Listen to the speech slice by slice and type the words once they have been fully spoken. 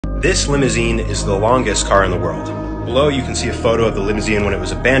This limousine is the longest car in the world. Below you can see a photo of the limousine when it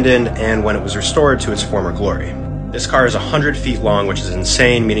was abandoned and when it was restored to its former glory. This car is 100 feet long, which is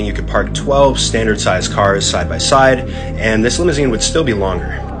insane, meaning you could park 12 standard-sized cars side by side, and this limousine would still be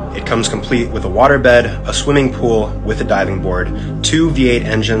longer. It comes complete with a waterbed, a swimming pool with a diving board, 2 V8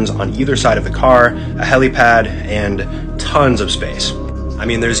 engines on either side of the car, a helipad, and tons of space. I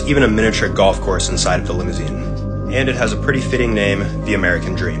mean, there's even a miniature golf course inside of the limousine. And it has a pretty fitting name, the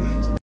American Dream.